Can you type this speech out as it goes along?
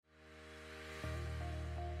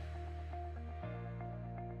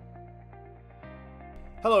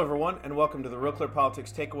Hello, everyone, and welcome to the Real Clear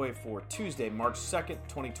Politics Takeaway for Tuesday, March 2nd,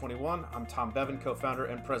 2021. I'm Tom Bevan, co-founder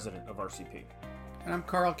and president of RCP. And I'm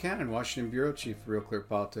Carl Cannon, Washington Bureau Chief for Real Clear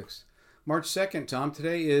Politics. March 2nd, Tom,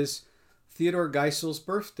 today is Theodore Geisel's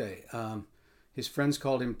birthday. His friends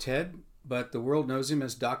called him Ted, but the world knows him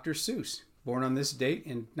as Dr. Seuss, born on this date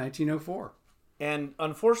in 1904. And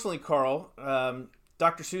unfortunately, Carl,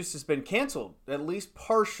 Dr. Seuss has been canceled, at least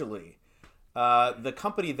partially. The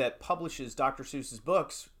company that publishes Dr. Seuss's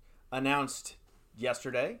books announced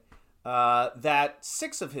yesterday that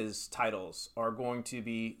 6 of his titles are going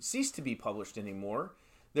to cease to be published anymore.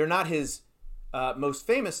 They're not his most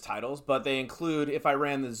famous titles, but they include If I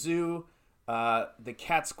Ran the Zoo, The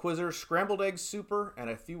Cat's Quizzer, Scrambled Egg Super, and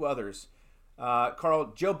a few others.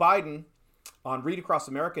 Carl, Joe Biden on Read Across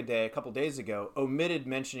America Day a couple days ago omitted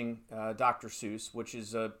mentioning Dr. Seuss, which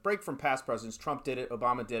is a break from past presidents. Trump did it,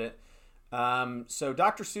 Obama did it. So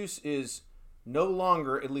Dr. Seuss is no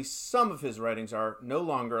longer, at least some of his writings are no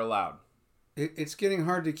longer allowed. It's getting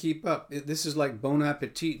hard to keep up. This is like Bon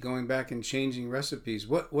Appetit, going back and changing recipes.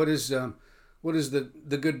 What is the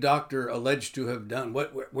good doctor alleged to have done?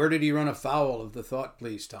 Where did he run afoul of the thought,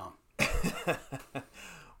 please, Tom?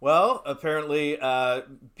 Well, apparently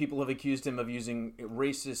people have accused him of using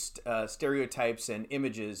racist stereotypes and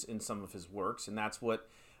images in some of his works, and that's what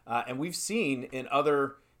and we've seen in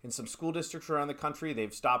some school districts around the country,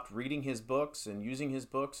 they've stopped reading his books and using his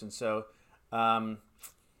books. And so, that's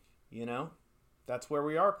where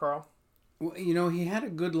we are, Carl. Well, he had a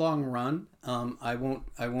good long run. I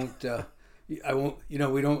won't feel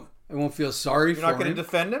sorry for him. You're not going to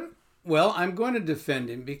defend him? Well, I'm going to defend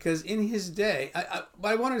him because in his day,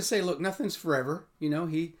 I wanted to say, look, nothing's forever.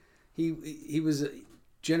 He was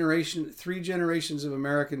three generations of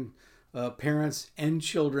American parents and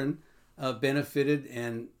children benefited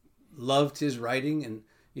and loved his writing. And,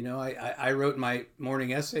 I wrote my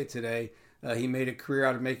morning essay today. He made a career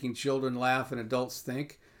out of making children laugh and adults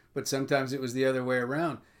think, but sometimes it was the other way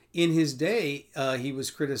around. In his day, he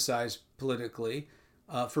was criticized politically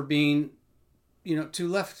for being, too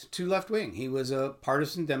left wing. He was a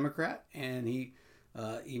partisan Democrat, and he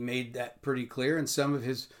made that pretty clear. In some of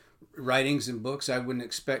his writings and books, I wouldn't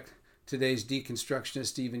expect today's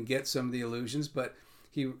deconstructionists to even get some of the allusions, but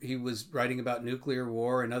he was writing about nuclear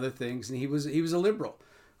war and other things, and he was a liberal.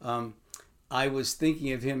 I was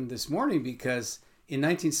thinking of him this morning because in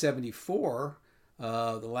 1974,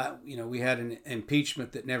 we had an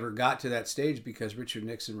impeachment that never got to that stage because Richard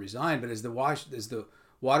Nixon resigned. But as the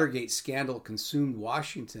Watergate scandal consumed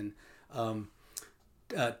Washington,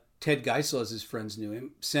 Ted Geisel, as his friends knew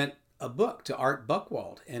him, sent a book to Art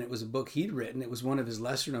Buchwald, and it was a book he'd written. It was one of his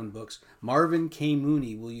lesser-known books, Marvin K.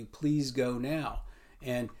 Mooney, Will You Please Go Now?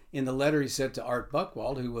 And in the letter he sent to Art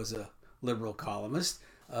Buchwald, who was a liberal columnist,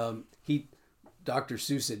 Dr.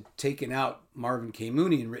 Seuss had taken out Marvin K.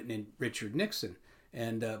 Mooney and written in Richard Nixon.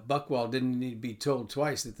 And Buchwald didn't need to be told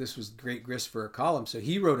twice that this was great grist for a column. So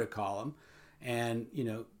he wrote a column and,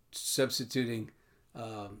 substituting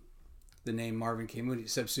the name Marvin K. Mooney,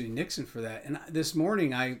 substituting Nixon for that. And this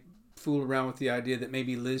morning I fooled around with the idea that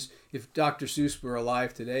maybe if Dr. Seuss were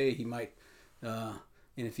alive today, he might...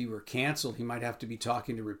 and if he were canceled, he might have to be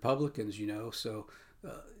talking to Republicans, So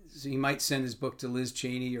he might send his book to Liz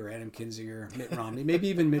Cheney or Adam Kinzinger, Mitt Romney, maybe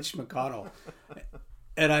even Mitch McConnell.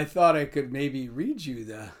 And I thought I could maybe read you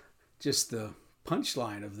the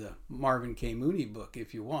punchline of the Marvin K. Mooney book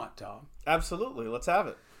if you want, Tom. Absolutely. Let's have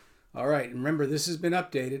it. All right. And remember, this has been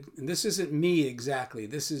updated. And this isn't me exactly.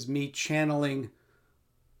 This is me channeling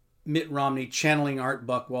Mitt Romney, channeling Art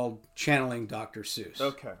Buchwald, channeling Dr. Seuss.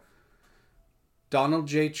 Okay. Donald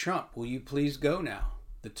J. Trump, will you please go now?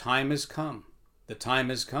 The time has come. The time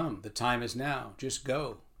has come. The time is now. Just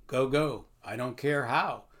go. Go, go. I don't care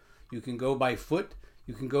how. You can go by foot.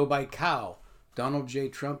 You can go by cow. Donald J.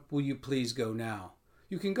 Trump, will you please go now?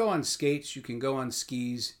 You can go on skates. You can go on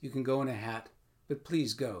skis. You can go in a hat. But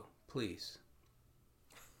please go. Please.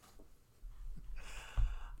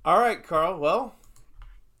 All right, Carl. Well,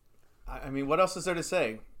 what else is there to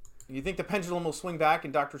say? You think the pendulum will swing back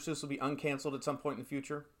and Dr. Seuss will be uncanceled at some point in the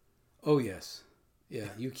future? Oh, yes. Yeah,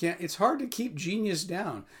 you can't. It's hard to keep genius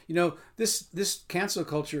down. This cancel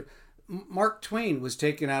culture. Mark Twain was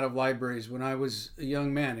taken out of libraries when I was a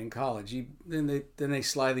young man in college. Then they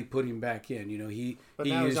slyly put him back in. But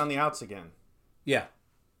now he's on the outs again. Yeah,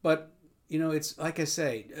 but it's like I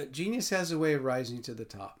say, genius has a way of rising to the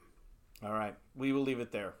top. All right, we will leave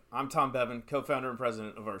it there. I'm Tom Bevan, co-founder and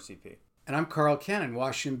president of RCP. And I'm Carl Cannon,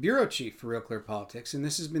 Washington Bureau Chief for Real Clear Politics, and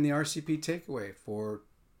this has been the RCP Takeaway for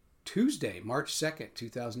Tuesday, March 2nd,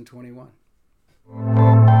 2021.